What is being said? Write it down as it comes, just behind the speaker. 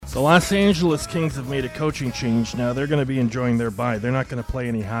The Los Angeles Kings have made a coaching change. Now they're going to be enjoying their bye. They're not going to play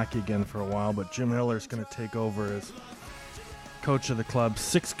any hockey again for a while, but Jim Hiller's going to take over as coach of the club.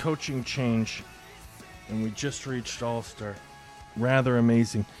 6 coaching change, and we just reached All-Star. Rather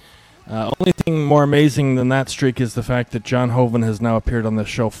amazing. Only thing more amazing than that streak is the fact that John Hoven has now appeared on the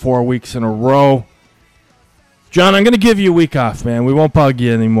show 4 weeks in a row. John, I'm going to give you a week off, man. We won't bug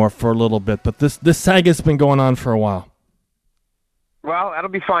you anymore for a little bit, but this saga's been going on for a while. Well, that'll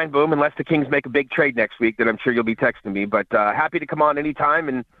be fine, Boom, unless the Kings make a big trade next week, then I'm sure you'll be texting me. But happy to come on anytime,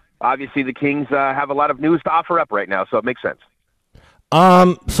 and obviously the Kings have a lot of news to offer up right now, so it makes sense.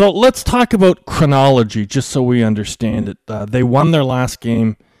 So let's talk about chronology, just so we understand it. They won their last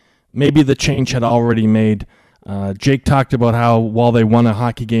game. Maybe the change had already made. Jake talked about how while they won a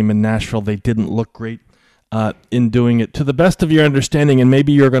hockey game in Nashville, they didn't look great in doing it. To the best of your understanding, and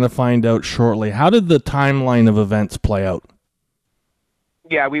maybe you're going to find out shortly, how did the timeline of events play out?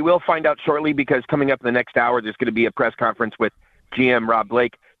 Yeah, we will find out shortly because coming up in the next hour, there's going to be a press conference with GM Rob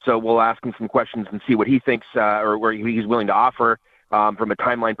Blake. So we'll ask him some questions and see what he thinks or where he's willing to offer from a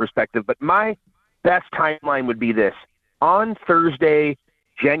timeline perspective. But my best timeline would be this. On Thursday,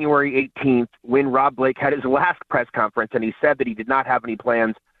 January 18th, when Rob Blake had his last press conference and he said that he did not have any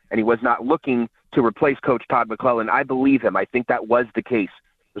plans and he was not looking to replace Coach Todd McLellan, I believe him. I think that was the case.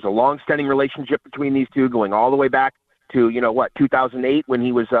 There's a long-standing relationship between these two going all the way back to, 2008 when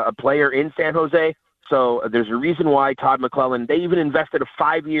he was a player in San Jose. So there's a reason why Todd McLellan, they even invested a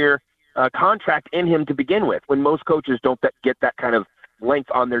 5-year contract in him to begin with, when most coaches don't get that kind of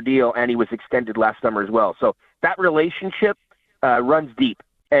length on their deal, and he was extended last summer as well. So that relationship runs deep,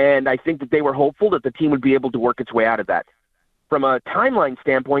 and I think that they were hopeful that the team would be able to work its way out of that. From a timeline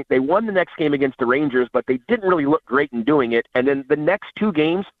standpoint, they won the next game against the Rangers, but they didn't really look great in doing it. And then the next 2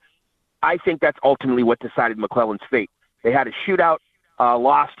 games, I think that's ultimately what decided McClellan's fate. They had a shootout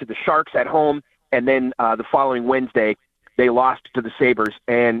loss to the Sharks at home, and then the following Wednesday, they lost to the Sabres.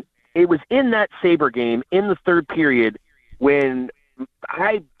 And it was in that Sabre game, in the third period, when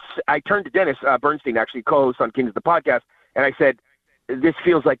I turned to Dennis Bernstein, actually co-host on Kings of the Podcast, and I said, this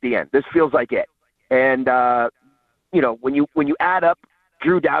feels like the end. This feels like it. And, when you add up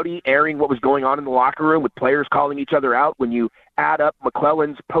Drew Doughty airing what was going on in the locker room with players calling each other out, when you add up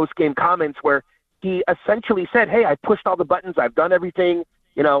McClellan's post-game comments where he essentially said, hey, I pushed all the buttons, I've done everything,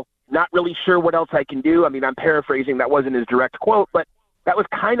 not really sure what else I can do. I mean, I'm paraphrasing, that wasn't his direct quote, but that was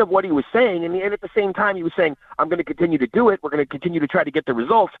kind of what he was saying. And at the same time, he was saying, I'm going to continue to do it. We're going to continue to try to get the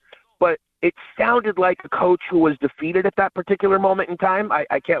results. But it sounded like a coach who was defeated at that particular moment in time.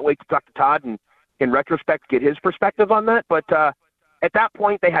 I can't wait to talk to Todd and, in retrospect, get his perspective on that. But at that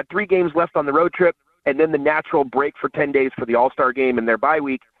point, they had 3 games left on the road trip, and then the natural break for 10 days for the All-Star game and their bye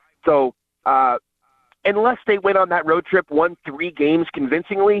week. So unless they went on that road trip, won 3 games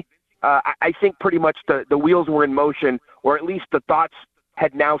convincingly, I think pretty much the wheels were in motion, or at least the thoughts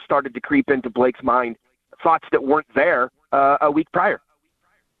had now started to creep into Blake's mind, thoughts that weren't there a week prior.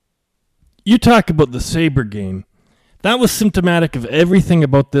 You talk about the Sabre game. That was symptomatic of everything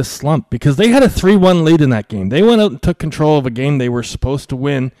about this slump, because they had a 3-1 lead in that game. They went out and took control of a game they were supposed to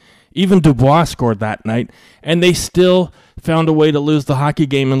win. Even Dubois scored that night, and they still found a way to lose the hockey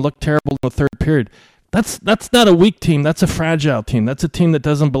game and look terrible in the third period. That's not a weak team. That's a fragile team. That's a team that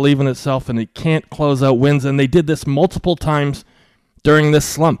doesn't believe in itself, and it can't close out wins, and they did this multiple times during this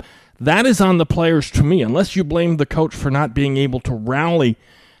slump. That is on the players to me, unless you blame the coach for not being able to rally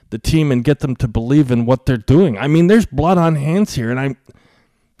the team and get them to believe in what they're doing. I mean, there's blood on hands here, and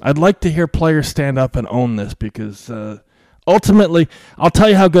I'd like to hear players stand up and own this, because ultimately, I'll tell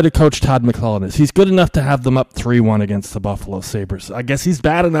you how good a coach Todd McLellan is. He's good enough to have them up 3-1 against the Buffalo Sabres. I guess he's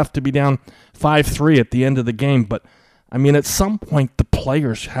bad enough to be down 5-3 at the end of the game, but I mean, at some point, the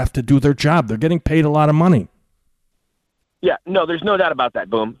players have to do their job. They're getting paid a lot of money. Yeah, no, there's no doubt about that,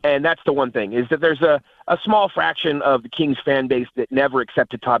 Boom. And that's the one thing, is that there's a small fraction of the Kings fan base that never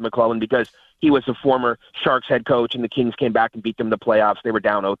accepted Todd McLellan because he was a former Sharks head coach and the Kings came back and beat them in the playoffs. They were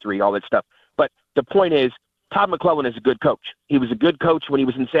down 0-3, all that stuff. But the point is, Todd McLellan is a good coach. He was a good coach when he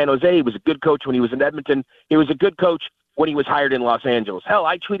was in San Jose. He was a good coach when he was in Edmonton. He was a good coach when he was hired in Los Angeles. Hell,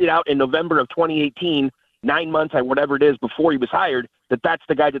 I tweeted out in November of 2018, 9 months, whatever it is, before he was hired, that's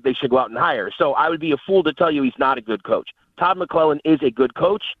the guy that they should go out and hire. So I would be a fool to tell you he's not a good coach. Todd McLellan is a good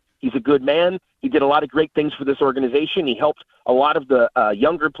coach. He's a good man. He did a lot of great things for this organization. He helped a lot of the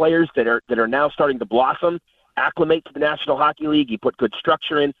younger players that are now starting to blossom, acclimate to the National Hockey League. He put good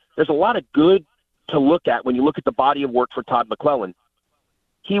structure in. There's a lot of good to look at when you look at the body of work for Todd McLellan.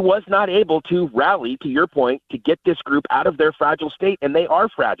 He was not able to rally, to your point, to get this group out of their fragile state, and they are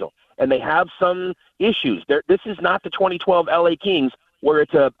fragile, and they have some issues. This is not the 2012 LA Kings where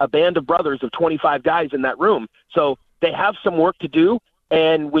it's a band of brothers of 25 guys in that room. So they have some work to do.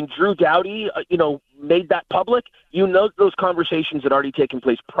 And when Drew Doughty, made that public, those conversations had already taken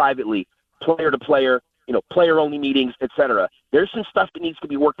place privately, player to player, player-only meetings, etc. There's some stuff that needs to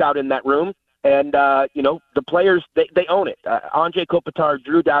be worked out in that room. And, the players, they own it. Anze Kopitar,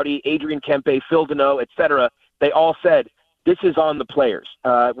 Drew Doughty, Adrian Kempe, Phil Deneau, etc. They all said this is on the players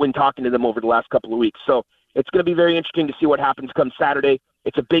when talking to them over the last couple of weeks. So it's going to be very interesting to see what happens come Saturday.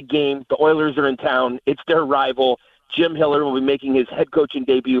 It's a big game. The Oilers are in town. It's their rival. Jim Hiller will be making his head coaching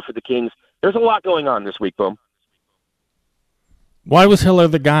debut for the Kings. There's a lot going on this week, Boom. Why was Hiller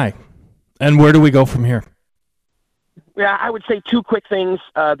the guy? And where do we go from here? Yeah, I would say two quick things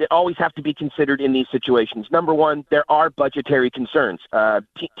that always have to be considered in these situations. Number one, there are budgetary concerns.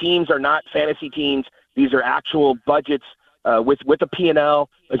 Teams are not fantasy teams. These are actual budgets with a P&L,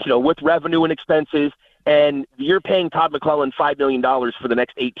 with revenue and expenses. And you're paying Todd McClellan $5 million for the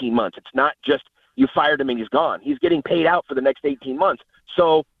next 18 months. It's not just you fired him and he's gone. He's getting paid out for the next 18 months.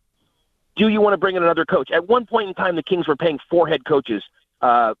 So do you want to bring in another coach? At one point in time, the Kings were paying 4 head coaches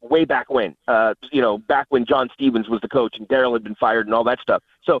way back when, back when John Stevens was the coach and Darryl had been fired and all that stuff.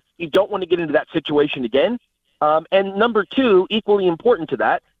 So you don't want to get into that situation again. And number two, equally important to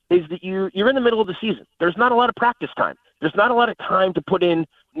that, is that you're in the middle of the season. There's not a lot of practice time. There's not a lot of time to put in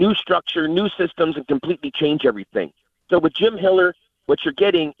new structure, new systems, and completely change everything. So with Jim Hiller, what you're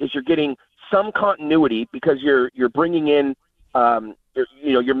getting is some continuity because you're bringing in,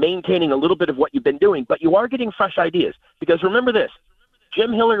 you're maintaining a little bit of what you've been doing, but you are getting fresh ideas. Because remember this,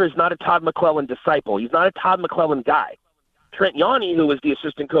 Jim Hiller is not a Todd McClellan disciple. He's not a Todd McClellan guy. Trent Yanni, who is the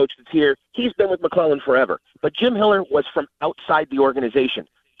assistant coach that's here, he's been with McClellan forever. But Jim Hiller was from outside the organization.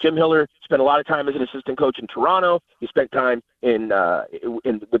 Jim Hiller spent a lot of time as an assistant coach in Toronto. He spent time with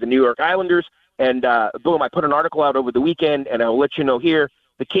the New York Islanders. And boom, I put an article out over the weekend, and I'll let you know here.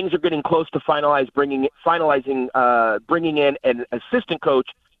 The Kings are getting close to bringing in an assistant coach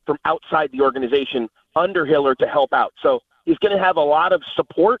from outside the organization under Hiller to help out. So he's going to have a lot of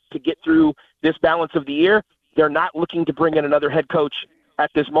support to get through this balance of the year. They're not looking to bring in another head coach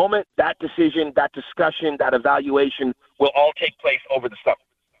at this moment. That decision, that discussion, that evaluation will all take place over the summer.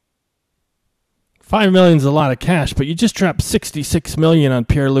 $5 million is a lot of cash, but you just dropped $66 million on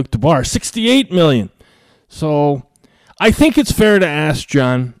Pierre-Luc Dubois, $68 million. So I think it's fair to ask,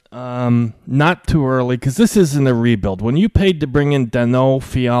 John, not too early, because this isn't a rebuild. When you paid to bring in Deneau,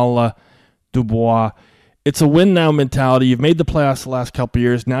 Fiala, Dubois, it's a win-now mentality. You've made the playoffs the last couple of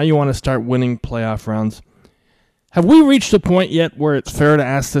years. Now you want to start winning playoff rounds. Have we reached a point yet where it's fair to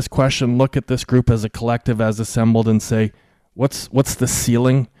ask this question, look at this group as a collective, as assembled, and say, what's the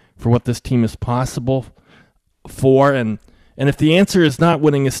ceiling for what this team is possible for? And if the answer is not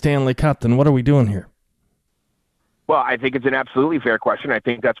winning a Stanley Cup, then what are we doing here? Well, I think it's an absolutely fair question. I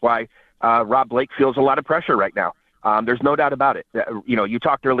think that's why Rob Blake feels a lot of pressure right now. There's no doubt about it. You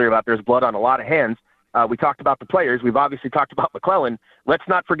talked earlier about there's blood on a lot of hands. We talked about the players. We've obviously talked about McClellan. Let's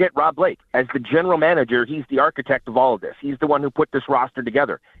not forget Rob Blake. As the general manager, he's the architect of all of this. He's the one who put this roster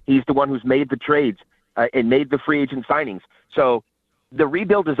together. He's the one who's made the trades and made the free agent signings. So the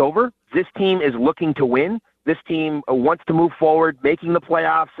rebuild is over. This team is looking to win. This team wants to move forward. Making the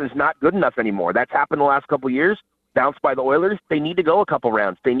playoffs is not good enough anymore. That's happened the last couple of years. Bounced by the Oilers. They need to go a couple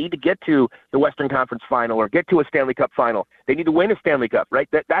rounds. They need to get to the Western Conference final or get to a Stanley Cup final. They need to win a Stanley Cup, right?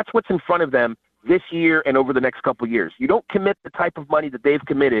 That's what's in front of them this year and over the next couple of years. You don't commit the type of money that they've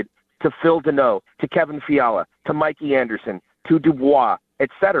committed to Phil Deneau, to Kevin Fiala, to Mikey Anderson, to Dubois,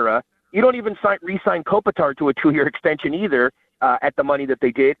 etc. You don't even re-sign Kopitar to a 2-year extension either at the money that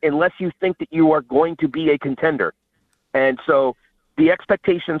they did, unless you think that you are going to be a contender. And so the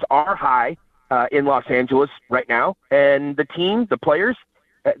expectations are high in Los Angeles right now, and the team, the players,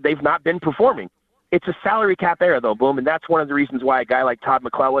 they've not been performing. It's a salary cap era, though, Boom, and that's one of the reasons why a guy like Todd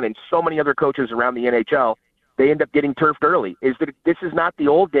McClellan and so many other coaches around the NHL, they end up getting turfed early, is that this is not the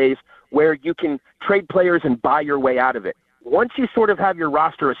old days where you can trade players and buy your way out of it. Once you sort of have your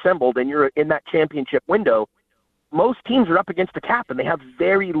roster assembled and you're in that championship window, most teams are up against the cap, and they have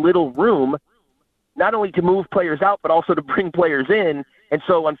very little room not only to move players out, but also to bring players in. And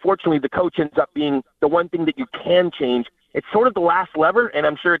so, unfortunately, the coach ends up being the one thing that you can change. It's sort of the last lever, and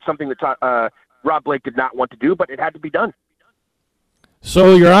I'm sure it's something that Rob Blake did not want to do, but it had to be done.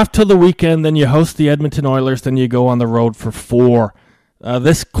 So you're off till the weekend, then you host the Edmonton Oilers, then you go on the road for 4.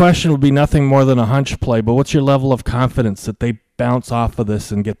 This question would be nothing more than a hunch play, but what's your level of confidence that they bounce off of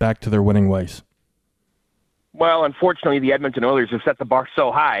this and get back to their winning ways? Well, unfortunately, the Edmonton Oilers have set the bar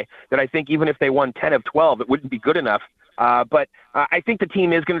so high that I think even if they won 10 of 12, it wouldn't be good enough. But I think the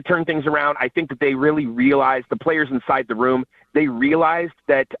team is going to turn things around. I think that they really realize, the players inside the room, they realized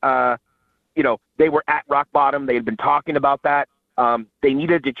that, they were at rock bottom. They had been talking about that. They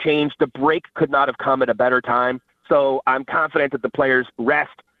needed to change. The break could not have come at a better time. So I'm confident that the players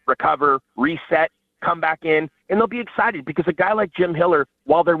rest, recover, reset, come back in, and they'll be excited because a guy like Jim Hiller,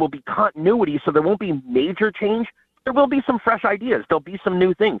 while there will be continuity, so there won't be major change, there will be some fresh ideas. There'll be some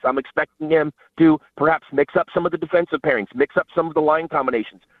new things. I'm expecting him to perhaps mix up some of the defensive pairings, mix up some of the line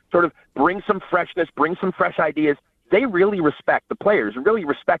combinations, sort of bring some freshness, bring some fresh ideas. They really respect, the players really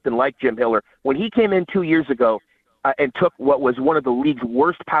respect and like Jim Hiller. When he came in 2 years ago and took what was one of the league's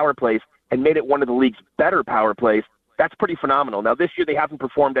worst power plays and made it one of the league's better power plays, that's pretty phenomenal. Now, this year they haven't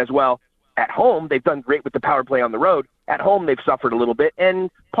performed as well. At home, they've done great with the power play on the road. At home, they've suffered a little bit,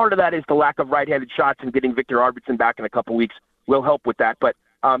 and part of that is the lack of right-handed shots, and getting Victor Arvidsson back in a couple weeks will help with that. But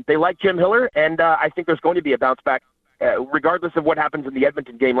they like Jim Hiller, and I think there's going to be a bounce back regardless of what happens in the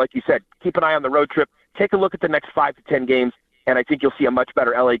Edmonton game. Like you said, keep an eye on the road trip. Take a look at the next 5 to 10 games, and I think you'll see a much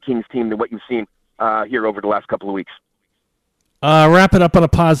better LA Kings team than what you've seen here over the last couple of weeks. Wrap it up on a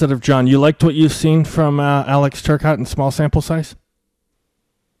positive, John. You liked what you've seen from Alex Turcotte in small sample size?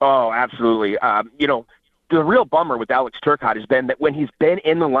 Oh, absolutely. The real bummer with Alex Turcotte has been that when he's been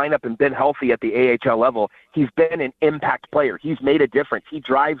in the lineup and been healthy at the AHL level, he's been an impact player. He's made a difference. He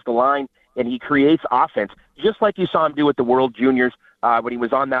drives the line, and he creates offense, just like you saw him do with the World Juniors when he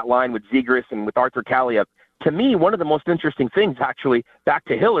was on that line with Zegras and with Arthur Kaliyev. To me, one of the most interesting things, actually, back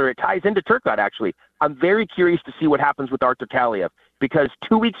to Hiller, it ties into Turcotte, actually. I'm very curious to see what happens with Arthur Kaliyev, because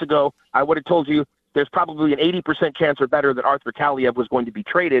 2 weeks ago, I would have told you there's probably an 80% chance or better that Arthur Kaliyev was going to be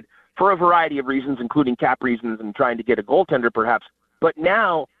traded for a variety of reasons, including cap reasons and trying to get a goaltender perhaps. But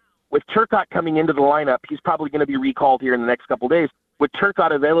now, with Turcotte coming into the lineup, he's probably going to be recalled here in the next couple of days. With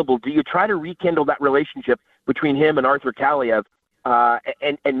Turcotte available, do you try to rekindle that relationship between him and Arthur Kaliyev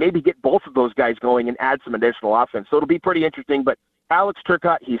and maybe get both of those guys going and add some additional offense? So it'll be pretty interesting. But Alex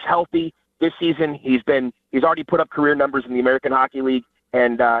Turcotte, he's healthy this season. He's already put up career numbers in the American Hockey League.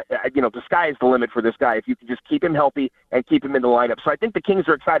 And, the sky is the limit for this guy if you can just keep him healthy and keep him in the lineup. So I think the Kings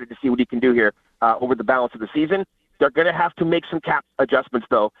are excited to see what he can do here over the balance of the season. They're going to have to make some cap adjustments,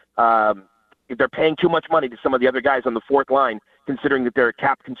 though. They're paying too much money to some of the other guys on the fourth line, considering that they're a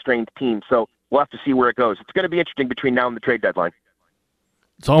cap-constrained team. So we'll have to see where it goes. It's going to be interesting between now and the trade deadline.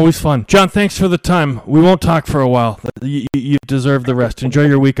 It's always fun. John, thanks for the time. We won't talk for a while. You deserve the rest. Enjoy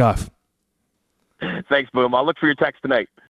your week off. Thanks, Boom. I'll look for your text tonight.